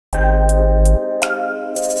Hey,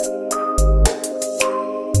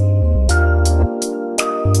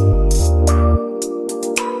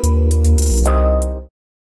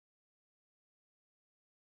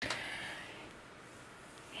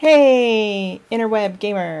 interweb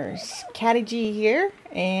gamers, CatiG here,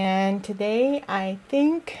 and today I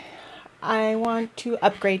think I want to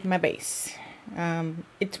upgrade my base.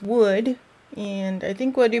 It's wood, and I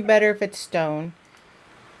think we'll do better if it's stone.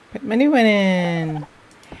 Put my new one in.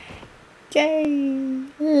 Yay!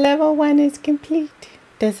 Level 1 is complete.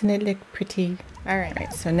 Doesn't it look pretty?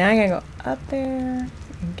 Alright, so now I gotta go up there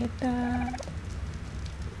and get that.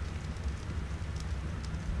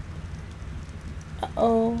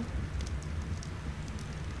 Uh-oh.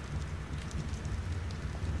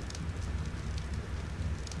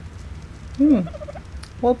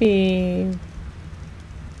 We'll be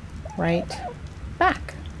right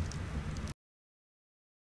back.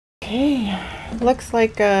 Okay, looks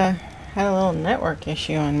like I had a little network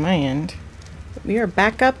issue on my end. But we are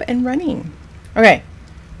back up and running. Okay,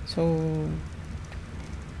 so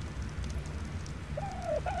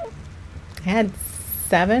I had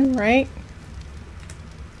 7, right?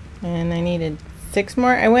 And I needed 6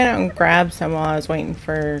 more. I went out and grabbed some while I was waiting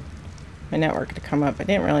for my network to come up. I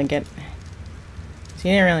didn't really get, so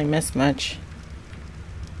you didn't really miss much.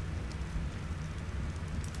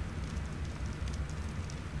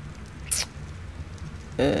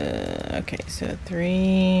 Okay, so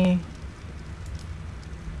 3.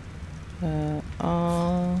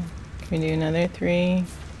 All. Can we do another 3?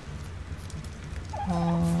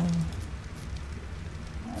 All.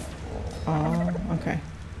 Okay.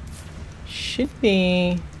 Should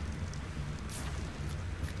be.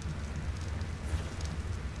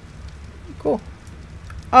 Cool.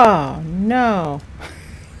 Oh no.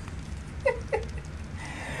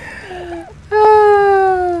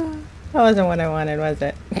 That wasn't what I wanted, was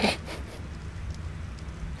it?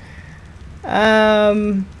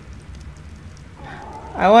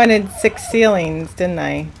 I wanted 6 ceilings, didn't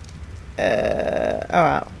I? Oh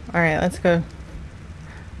well. Alright, let's go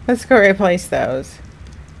replace those.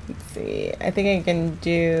 Let's see. I think I can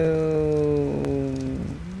do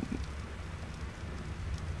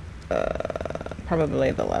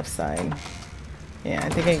probably the left side. Yeah, I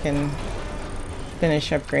think I can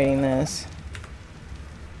finish upgrading this.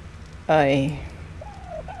 I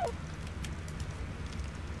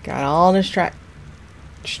got all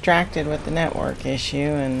distracted with the network issue,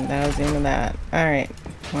 and that was the end of that. Alright.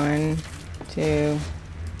 1, 2,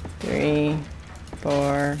 3,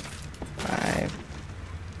 4, 5,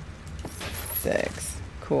 6.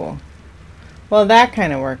 Cool. Well, that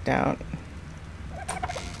kind of worked out.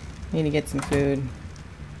 Need to get some food.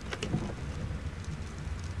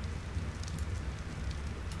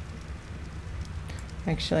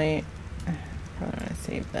 Actually, I probably want to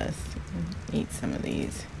save this and eat some of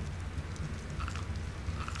these.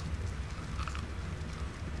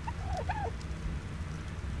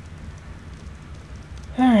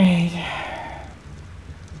 Alright.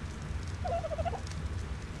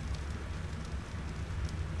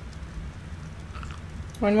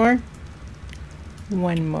 One more?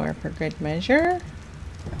 One more for good measure.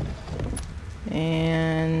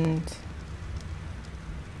 And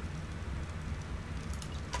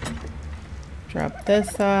drop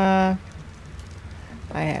this off.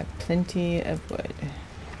 I have plenty of wood.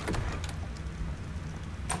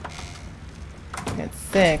 Got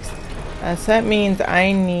 6. So that means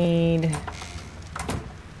I need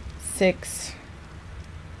 6.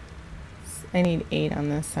 I need 8 on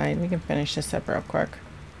this side. We can finish this up real quick.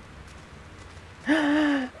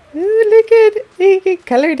 Ooh, look at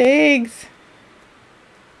colored eggs.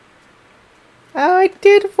 Oh, it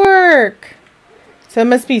did work. So it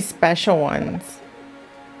must be special ones.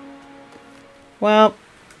 Well,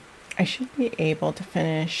 I should be able to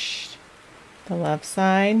finish the left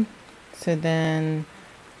side. So then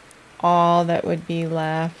all that would be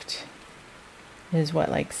left is what,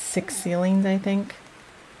 like 6 ceilings, I think.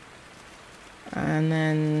 And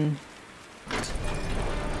then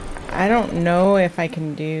I don't know if I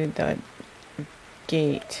can do the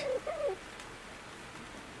gate.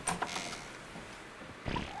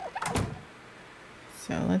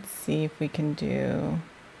 So let's see if we can do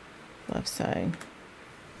left side.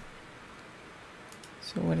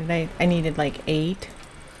 So what did I needed like 8.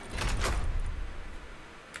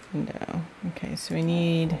 No. Okay, so we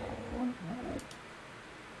need,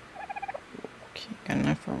 okay, got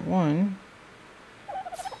enough for 1.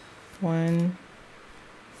 1.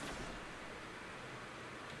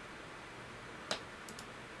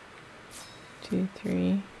 2,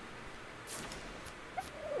 3.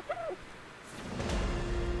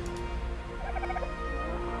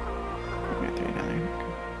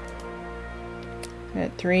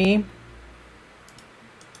 At 3,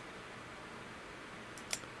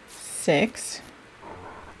 6.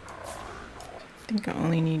 I think I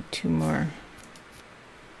only need 2 more.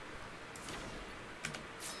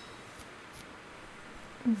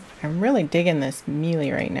 I'm really digging this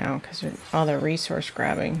melee right now because of all the resource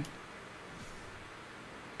grabbing.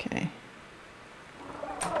 Okay.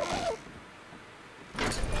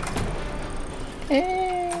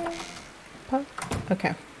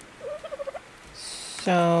 Okay.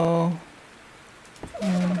 So.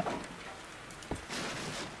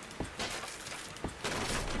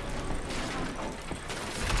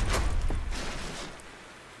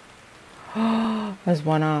 That's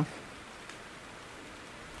 1 off.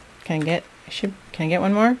 Can I get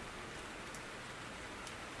one more?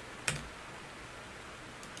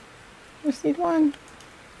 Just need 1.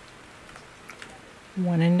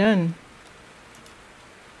 1 and done.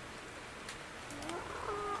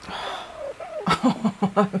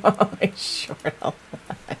 I'm short a lot.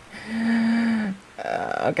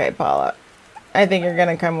 Okay, Paula. I think you're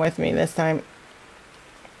gonna come with me this time.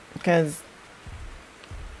 Because...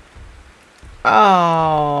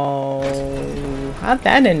 Oh... How'd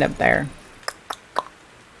that end up there?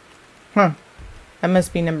 Huh. That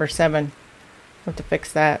must be number 7. I'll have to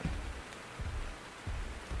fix that.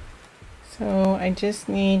 So, I just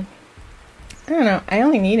need... I don't know. I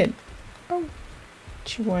only needed... Oh,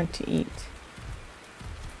 what you want to eat?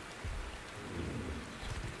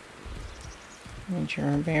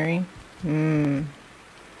 Nature berry.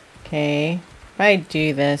 Okay. If I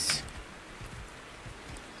do this...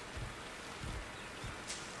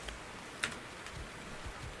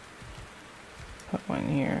 Put one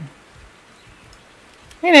here.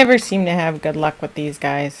 I never seem to have good luck with these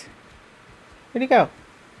guys. Where'd he go?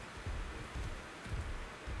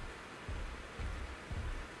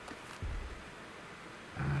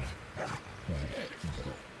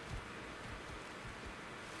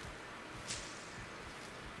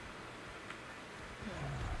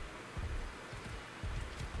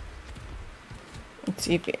 Let's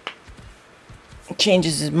see if it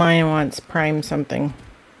changes his mind and wants to prime something.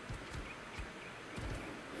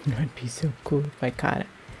 It would be so cool if I caught it.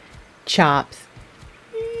 Chops.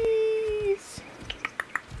 Please.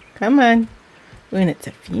 Come on. Ooh, and it's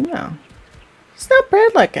a female. It's not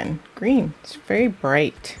bad looking. Green. It's very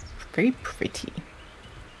bright. Very pretty.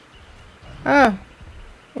 Ah.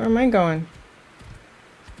 Where am I going?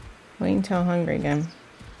 Wait until I'm hungry again.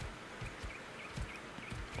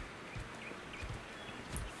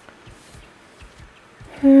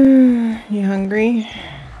 You hungry?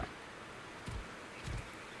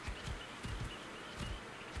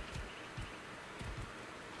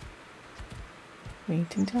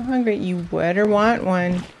 Wait until hungry. You better want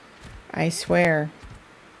one. I swear.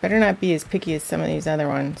 Better not be as picky as some of these other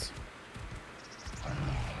ones.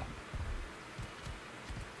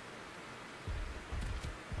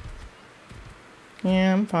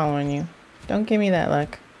 Yeah, I'm following you. Don't give me that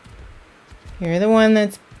look. You're the one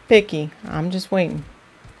that's picky. I'm just waiting.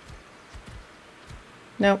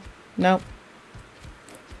 Nope. Nope.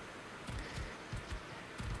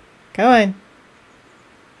 Come on.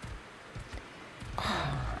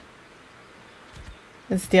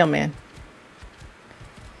 The steel man.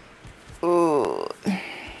 Ooh.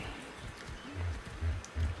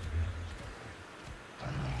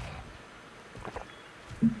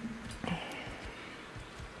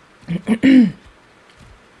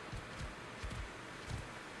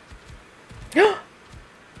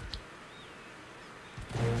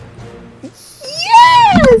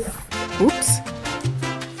 Yes! Oops.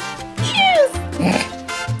 Yes!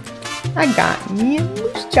 I got me a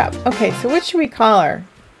moose chop. Okay, so what should we call her?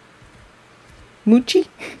 Moochie?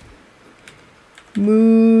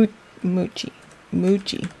 Moochie.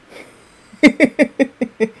 Moochie.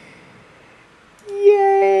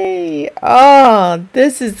 Yay! Oh,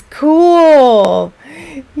 this is cool.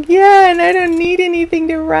 Yeah, and I don't need anything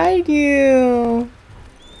to ride you.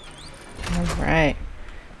 All right.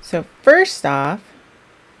 So first off,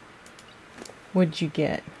 what'd you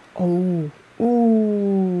get? Oh,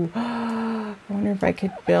 ooh. I wonder if I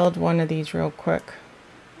could build one of these real quick.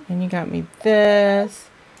 And you got me this,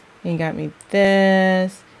 and you got me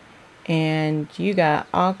this, and you got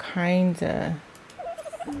all kinds of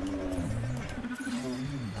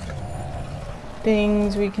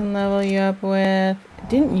things we can level you up with.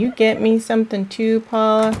 Didn't you get me something too,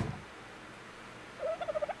 Paula?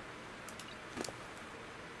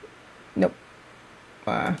 Nope.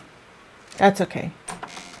 That's okay.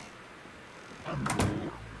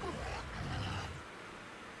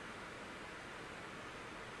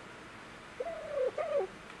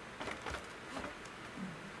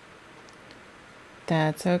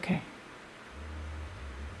 That's okay.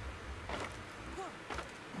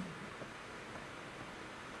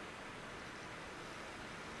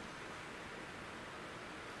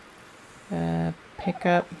 Pick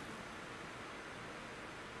up.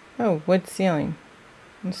 Oh, wood ceiling.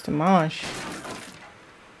 Let's demolish.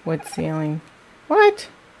 Wood ceiling. What?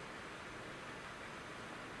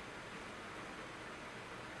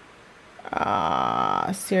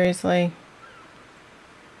 Seriously?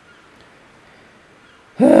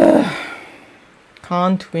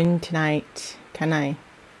 Can't win tonight, can I?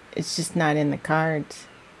 It's just not in the cards.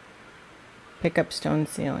 Pick up stone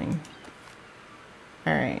ceiling.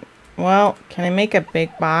 Alright. Well, can I make a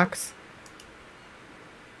big box?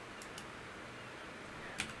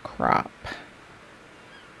 Crop.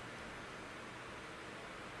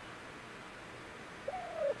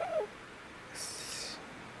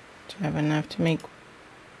 Do I have enough to make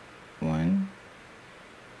one?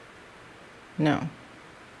 No.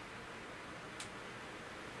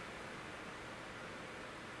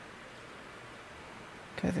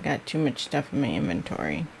 Because I got too much stuff in my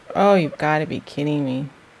inventory. Oh, you've got to be kidding me.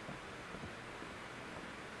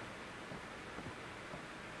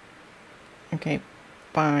 Okay,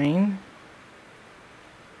 fine.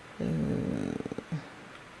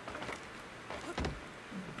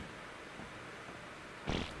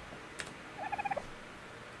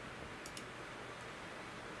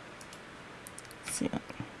 See.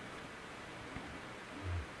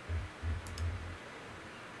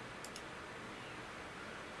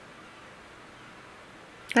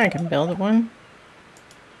 I can build one.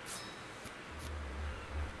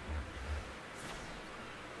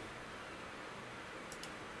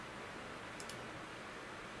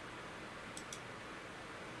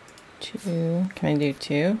 Two. Can I do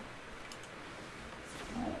two?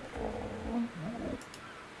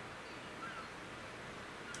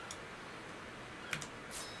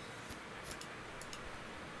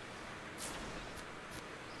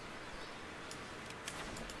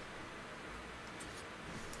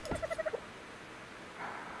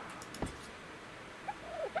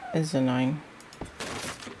 Is annoying.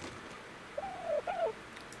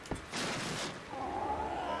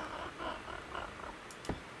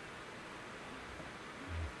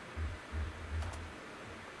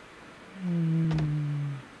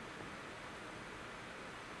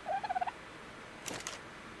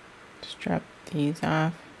 Just drop these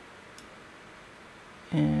off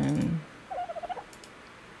and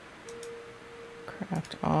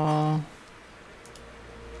craft all.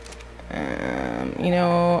 You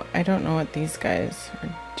know, I don't know what these guys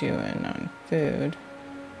are doing on food.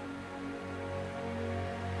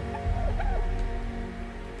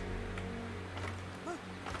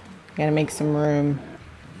 Gotta make some room.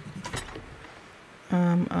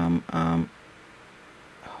 Oh,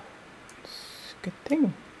 it's a good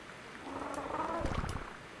thing.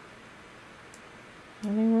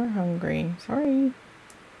 Well, they were hungry. Sorry.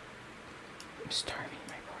 I'm starving,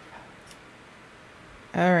 my poor fellows.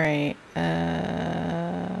 Alright,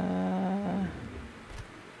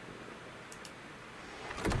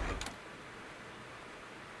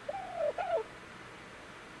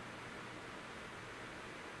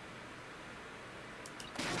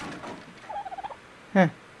 huh.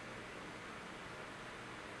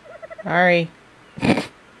 Sorry.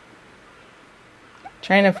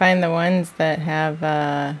 Trying to find the ones that have,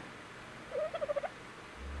 there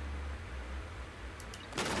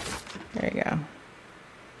you go.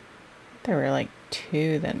 There were like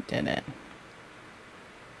two that did it.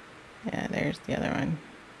 Yeah, there's the other one.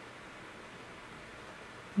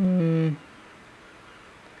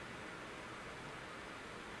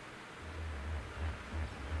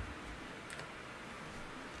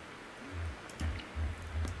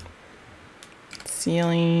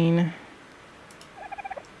 Ceiling.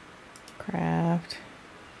 Craft.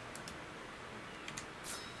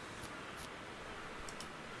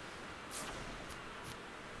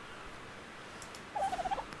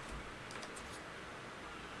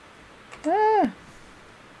 Ah.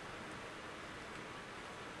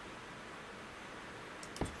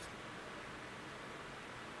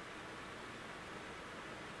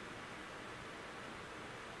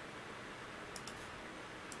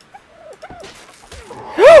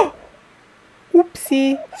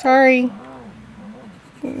 Oopsie, sorry.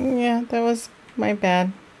 Yeah, that was my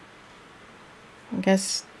bad. I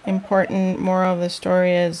guess important moral of the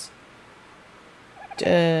story is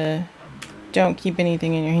don't keep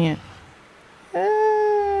anything in your hand.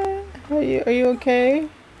 Are you okay?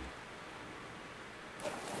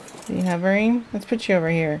 Are you hovering? Let's put you over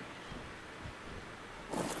here.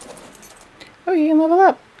 Oh, you can level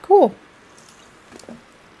up. Cool.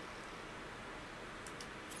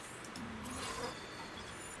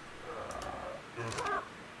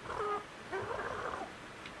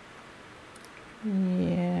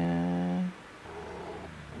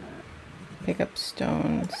 Pick up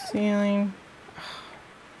stone ceiling.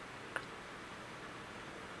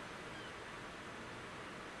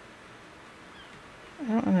 I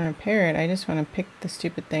don't want to repair it. I just want to pick the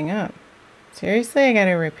stupid thing up. Seriously, I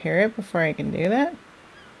gotta repair it before I can do that?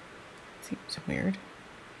 Seems weird.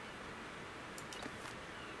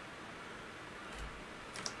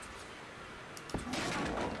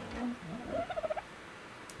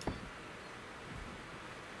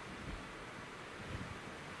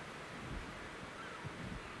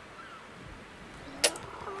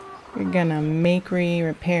 You're gonna make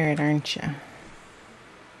repair it, aren't you?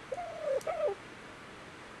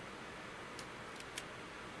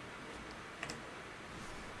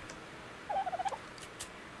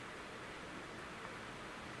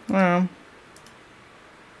 Well,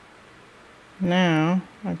 now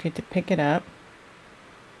I'll get to pick it up.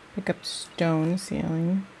 Pick up stone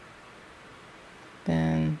ceiling.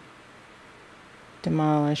 Then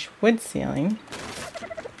demolish wood ceiling.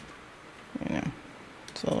 I know,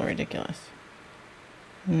 it's a little ridiculous.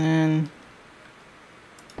 And then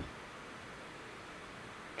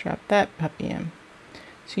drop that puppy in.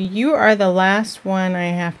 So you are the last one I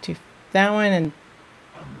have to, that one and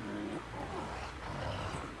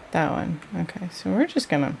that one. Okay, so I'm just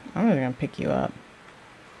gonna pick you up.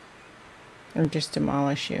 Or just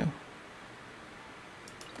demolish you.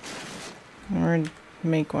 Or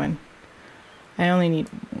make one. I only need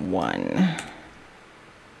one.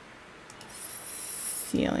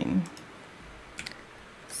 Ceiling.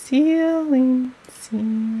 Ceiling.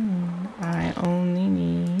 Ceiling. I only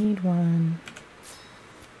need one.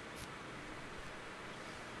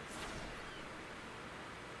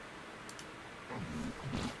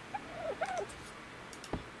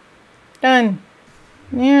 Done.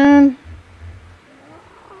 Man.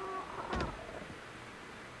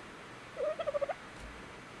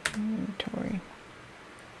 Inventory.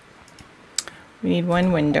 We need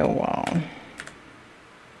one window wall.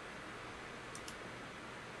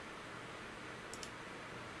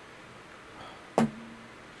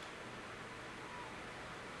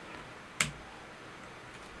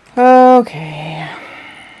 Okay.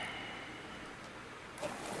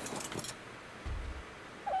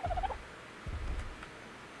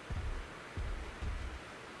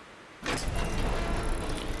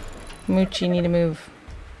 Moochie, need to move.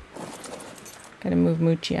 Gotta move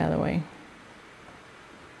Moochie out of the way.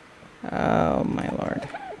 Oh my lord.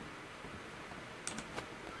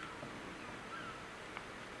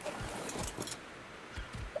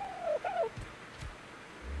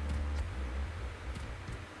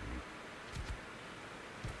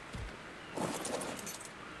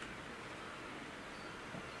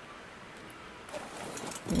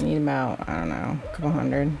 We need about, I don't know, a couple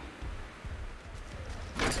hundred.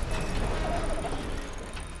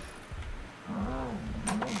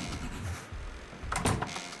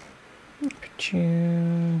 Put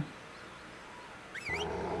you...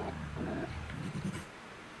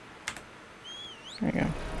 There you go.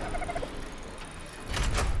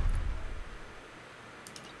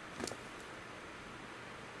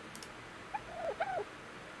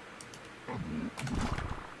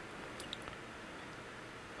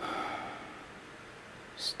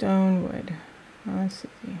 Stone wood. Oh, let's see.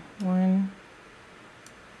 One.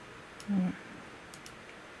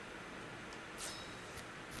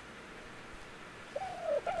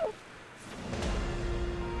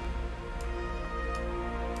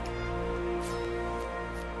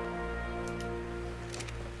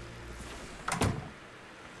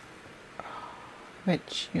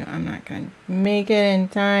 Which I'm not gonna make it in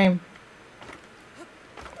time.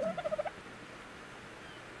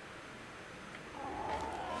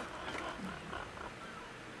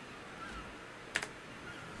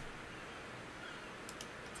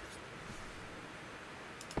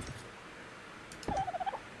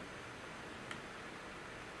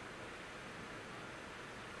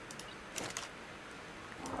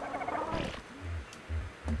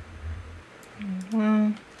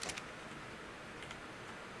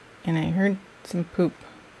 And I heard some poop.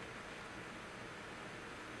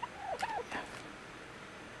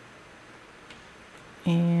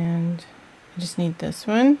 And I just need this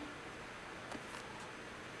one.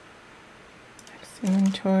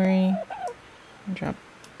 Inventory. Drop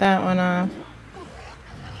that one off.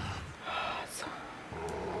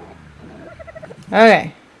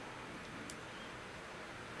 Okay.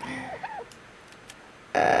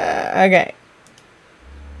 Okay.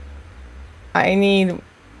 I need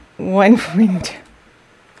one window.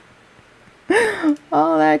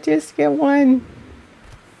 Oh, that just get one.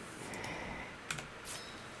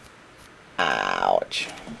 Ouch.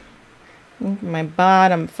 My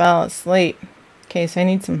bottom fell asleep. Okay, so I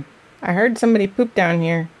need some I heard somebody poop down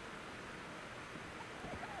here.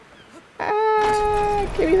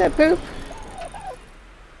 Ah, give me that poop.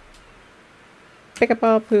 Pick up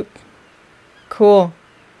all poop. Cool.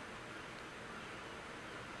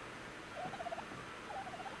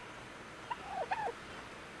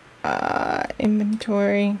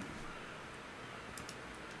 Inventory.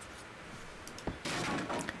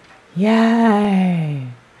 Yay!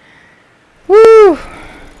 Woo!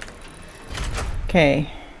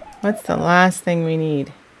 Okay, what's the last thing we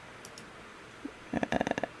need?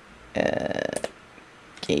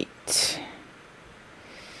 Gate.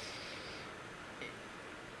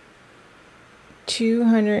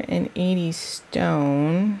 280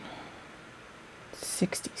 stone.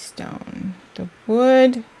 60 stone. The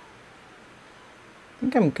wood. I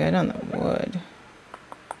think I'm good on the wood.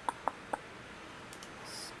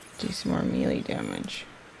 Let's do some more melee damage.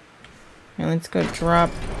 And let's go drop.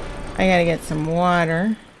 I gotta get some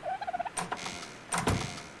water.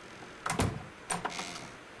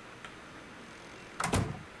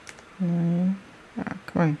 Nine. Ah,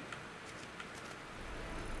 come on.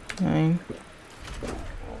 9.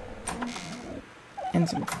 And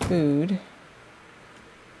some food.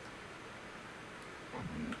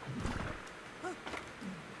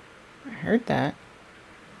 I heard that.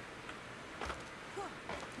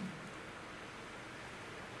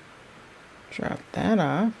 Drop that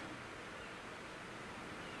off.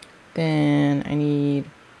 Then I need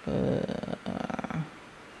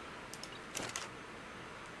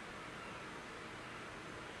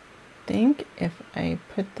I think if I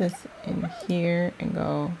put this in here and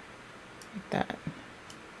go like that,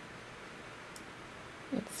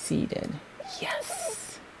 it's seeded.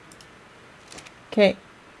 Yes. Okay.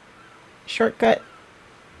 Shortcut.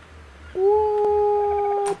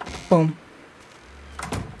 Whoop. Boom.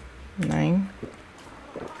 9.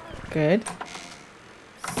 Good.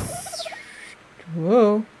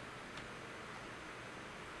 Whoa.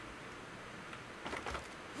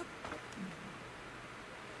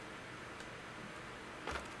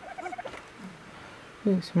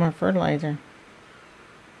 Ooh, some more fertilizer.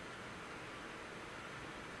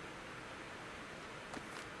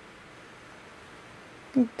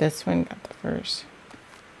 I think this one got the first.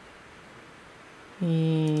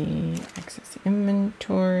 Access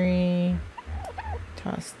inventory.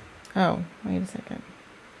 Toss. Oh, wait a second.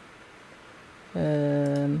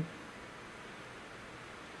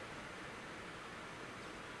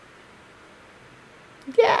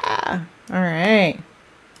 Yeah. All right.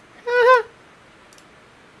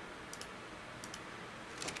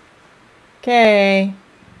 Okay.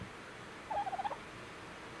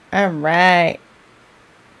 All right.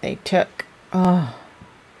 They took. Oh,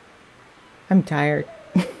 I'm tired.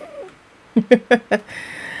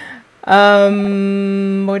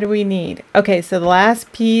 What do we need? Okay, so the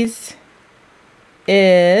last piece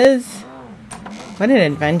is, what an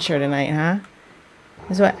adventure tonight, huh?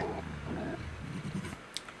 Is what?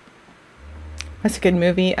 That's a good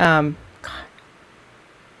movie. God.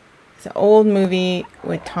 It's an old movie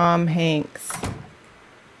with Tom Hanks.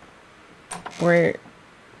 Where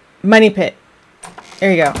Money Pit.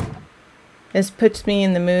 There you go. This puts me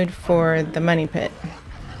in the mood for the Money Pit.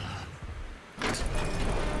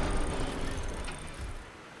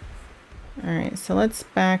 Alright, so let's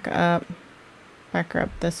back her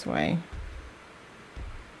up this way.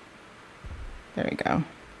 There we go.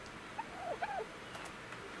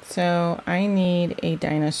 So I need a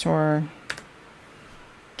dinosaur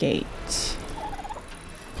gate.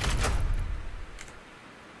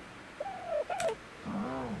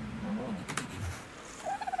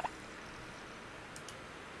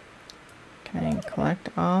 Can I collect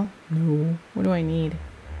all? No. What do I need?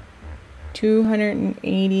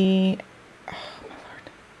 280. Oh my lord.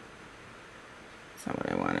 That's not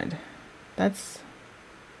what I wanted. That's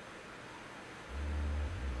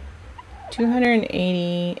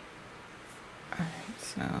 280. Alright,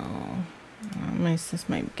 so this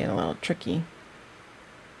might get a little tricky.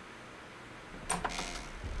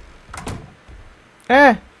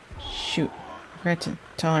 Ah! Shoot. I forgot to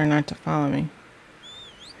tell her not to follow me.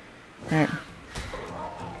 Alright.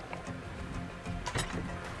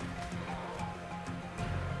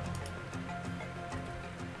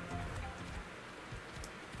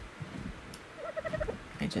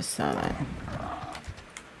 I just saw that.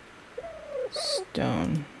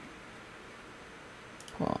 Stone.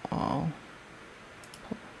 Pull all.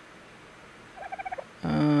 Pull. I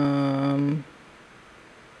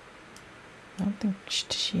don't think,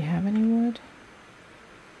 does she have any wood?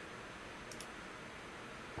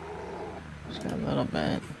 She's got a little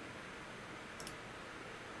bit.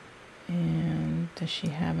 And does she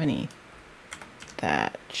have any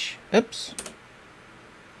thatch. Oops.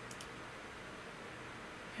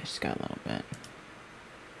 I just got a little bit.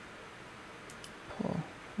 Pull.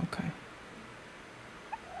 Okay.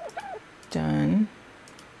 Done.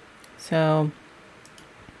 So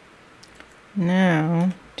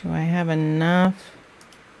now, do I have enough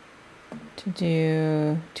to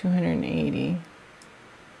do 280?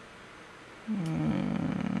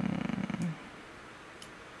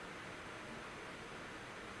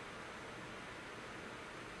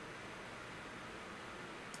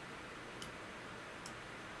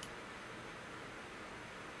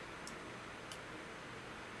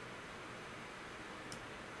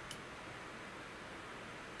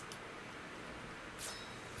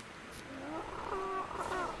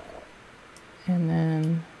 And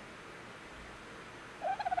then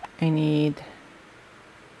I need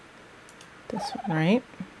this one, right?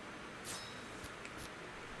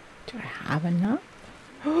 Do I have enough?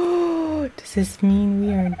 Oh, does this mean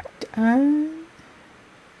we are done?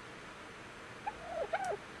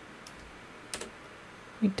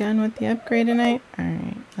 We done with the upgrade tonight?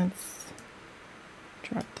 Alright, let's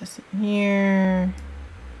drop this in here.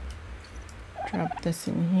 Drop this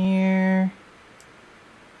in here.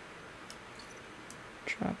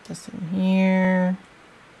 Drop this in here.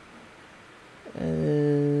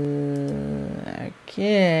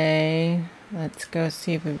 Okay, let's go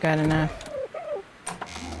see if we've got enough.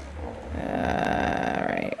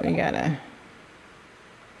 Alright, we gotta...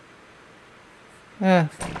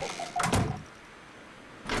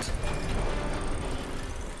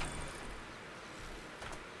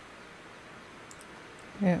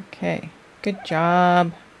 Okay, good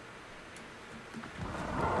job.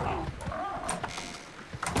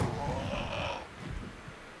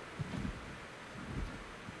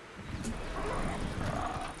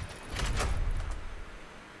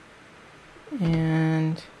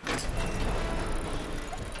 And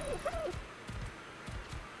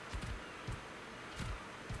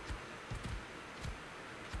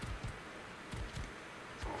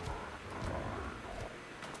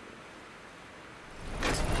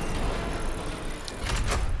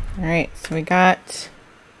all right, so we got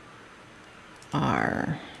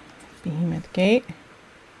our behemoth gate.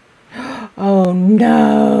 Oh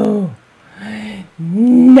no!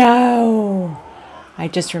 No! I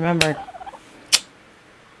just remembered.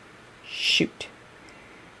 Shoot.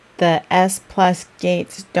 The S plus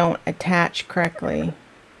gates don't attach correctly.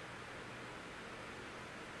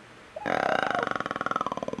 Oh,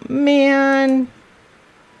 man.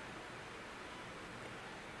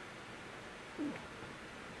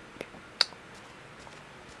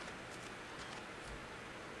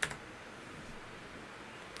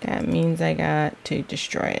 That means I got to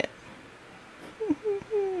destroy it.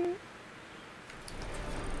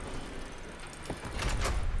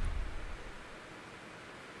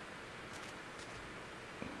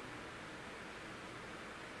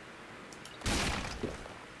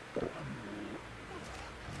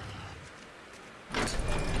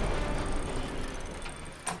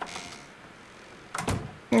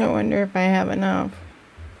 I wonder if I have enough.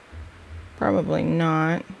 Probably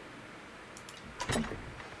not.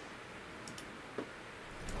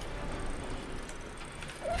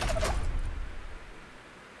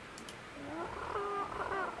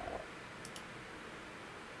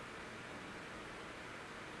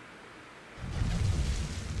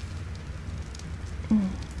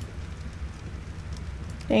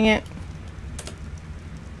 Dang it.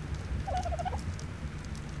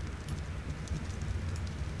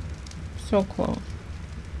 So close.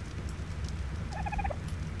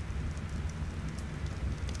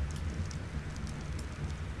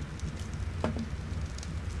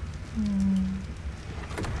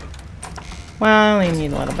 Well, I only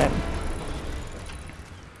need a little bit.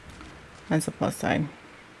 That's the plus side.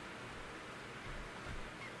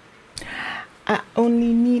 I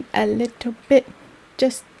only need a little bit.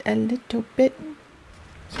 Just a little bit.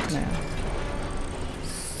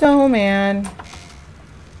 So mad.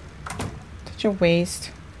 Such a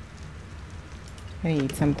waste. I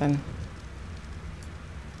eat something.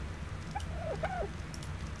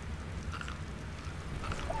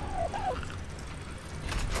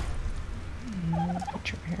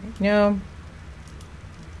 No.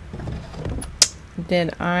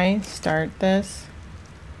 Did I start this?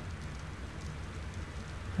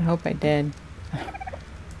 I hope I did.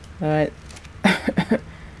 But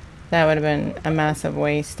that would have been a massive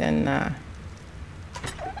waste in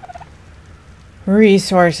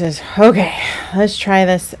resources. Okay, let's try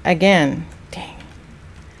this again. Dang.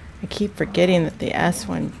 I keep forgetting that the S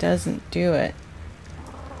one doesn't do it.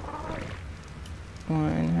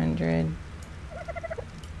 100,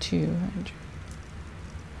 200.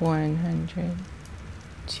 100,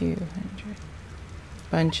 200.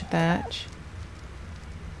 Bunch thatch.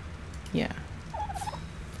 Yeah.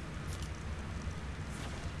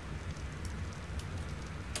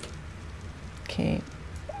 Okay,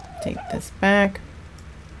 take this back.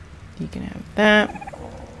 You can have that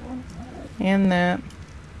and that.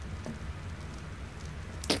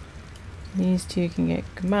 These two can get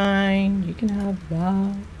combined. You can have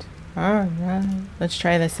that. Alright, let's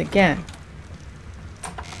try this again.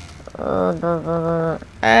 Alright.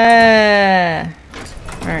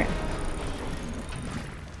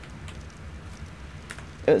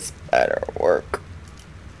 This better work.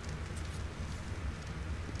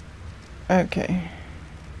 Okay.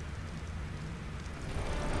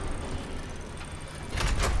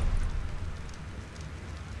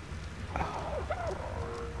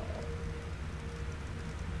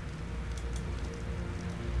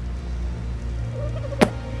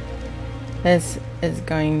 This is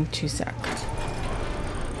going to suck.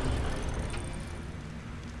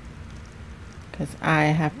 Because I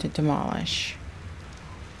have to demolish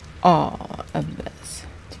all of this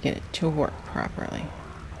to get it to work properly.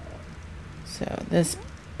 So this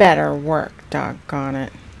better work, doggone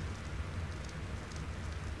it.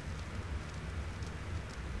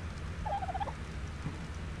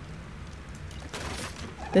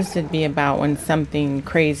 This would be about when something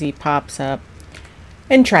crazy pops up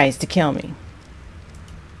and tries to kill me.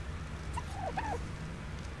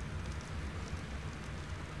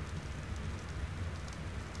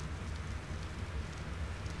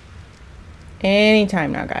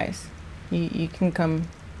 Anytime now, guys. You can come.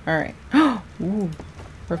 All right. Ooh,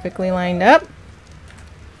 perfectly lined up.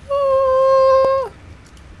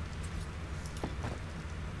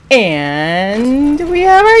 And we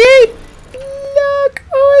have our gate. Look.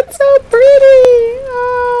 Oh, it's so pretty.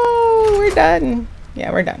 Oh, we're done.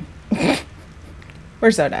 Yeah, we're done.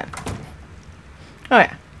 We're so done. Oh,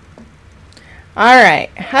 yeah. All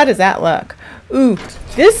right. How does that look? Ooh,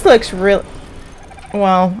 this looks real.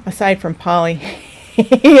 Well, aside from Polly.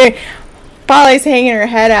 Polly's hanging her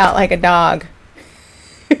head out like a dog.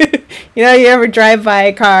 You know, you ever drive by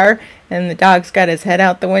a car and the dog's got his head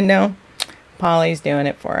out the window? Polly's doing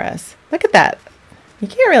it for us. Look at that. You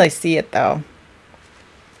can't really see it, though.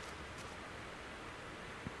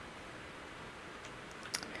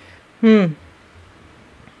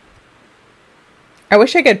 I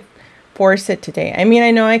wish I could force it today. I mean,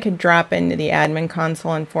 I know I could drop into the admin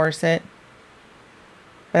console and force it.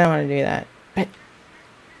 But I don't want to do that. But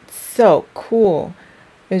it's so cool.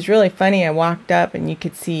 It was really funny. I walked up and you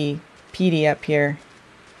could see Petey up here.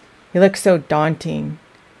 He looks so daunting.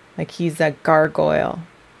 Like he's a gargoyle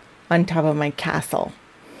on top of my castle.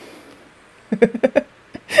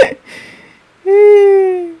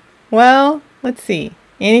 Well, let's see.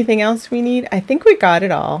 Anything else we need? I think we got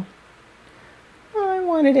it all. Oh, I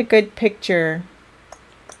wanted a good picture.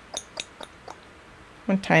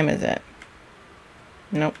 What time is it?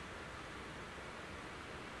 Nope.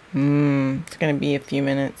 It's gonna be a few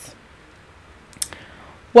minutes.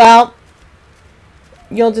 Well,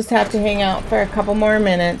 you'll just have to hang out for a couple more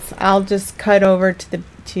minutes. I'll just cut over to the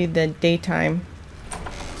daytime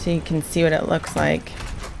so you can see what it looks like.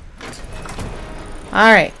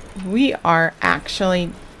 All right, we are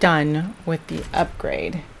actually done with the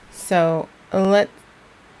upgrade. So let's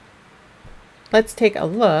take a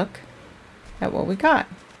look at what we got.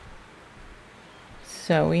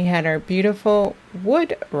 So we had our beautiful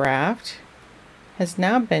wood raft has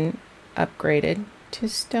now been upgraded to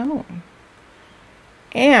stone.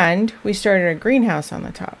 And we started a greenhouse on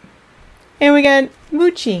the top. And we got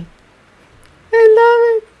Moochie. I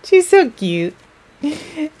love it. She's so cute.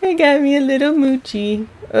 I got me a little Moochie.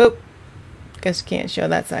 Oh, guess can't show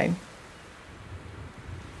that side.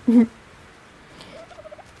 I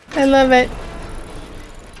love it.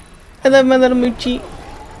 I love my little Moochie.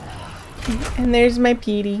 And there's my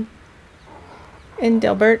Petey. And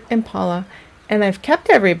Dilbert and Paula. And I've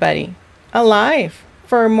kept everybody alive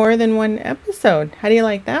for more than one episode. How do you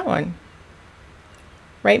like that one?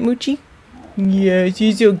 Right, Moochie? Yes,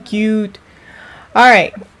 he's so cute.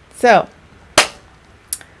 Alright, so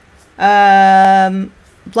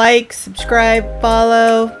like, subscribe,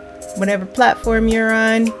 follow, whatever platform you're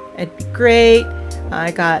on. It'd be great.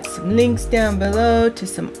 I got some links down below to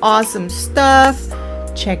some awesome stuff.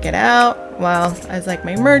 Check it out. Well, as like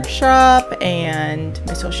my merch shop and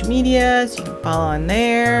my social media, so you can follow on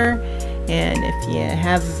there. And if you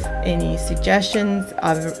have any suggestions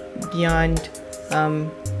beyond,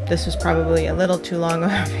 this was probably a little too long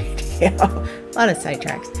of a video. A lot of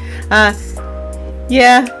sidetracks.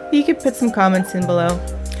 Yeah, you could put some comments in below.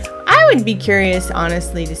 I would be curious,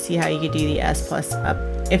 honestly, to see how you could do the S Plus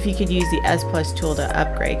if you could use the S Plus tool to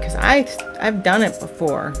upgrade, because I've done it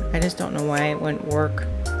before. I just don't know why it wouldn't work.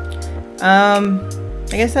 I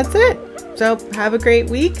guess that's it. So have a great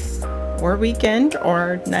week or weekend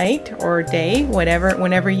or night or day,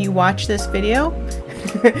 whenever you watch this video.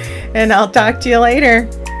 And I'll talk to you later.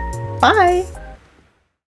 Bye.